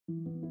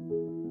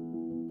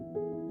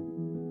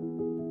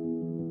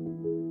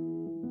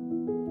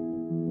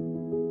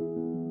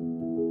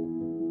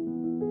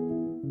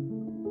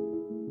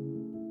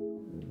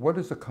What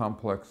is a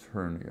complex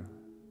hernia?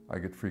 I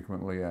get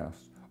frequently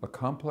asked. A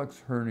complex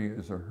hernia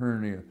is a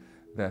hernia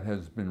that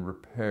has been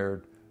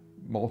repaired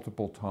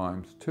multiple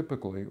times,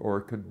 typically, or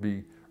it could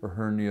be a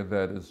hernia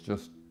that has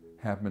just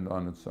happened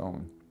on its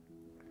own.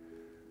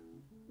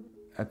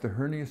 At the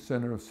Hernia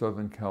Center of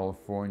Southern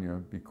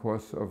California,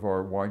 because of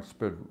our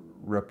widespread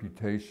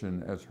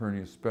reputation as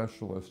hernia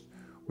specialists,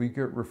 we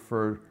get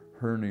referred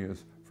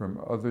hernias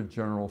from other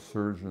general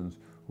surgeons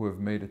who have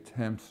made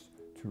attempts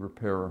to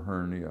repair a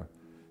hernia.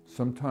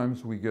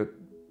 Sometimes we get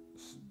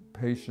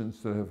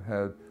patients that have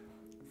had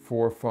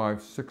 4, 5,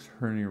 6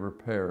 hernia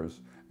repairs,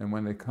 and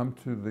when they come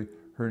to the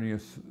Hernia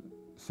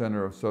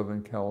Center of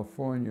Southern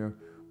California,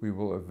 we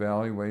will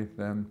evaluate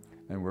them,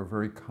 and we're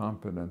very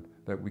confident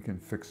that we can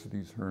fix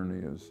these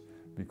hernias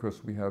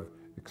because we have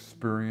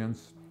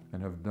experience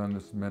and have done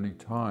this many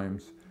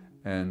times,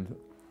 and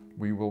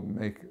we will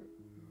make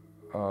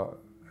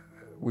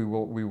we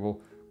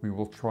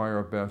will try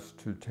our best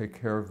to take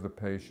care of the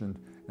patient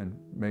and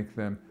make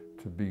them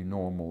to be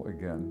normal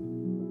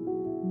again.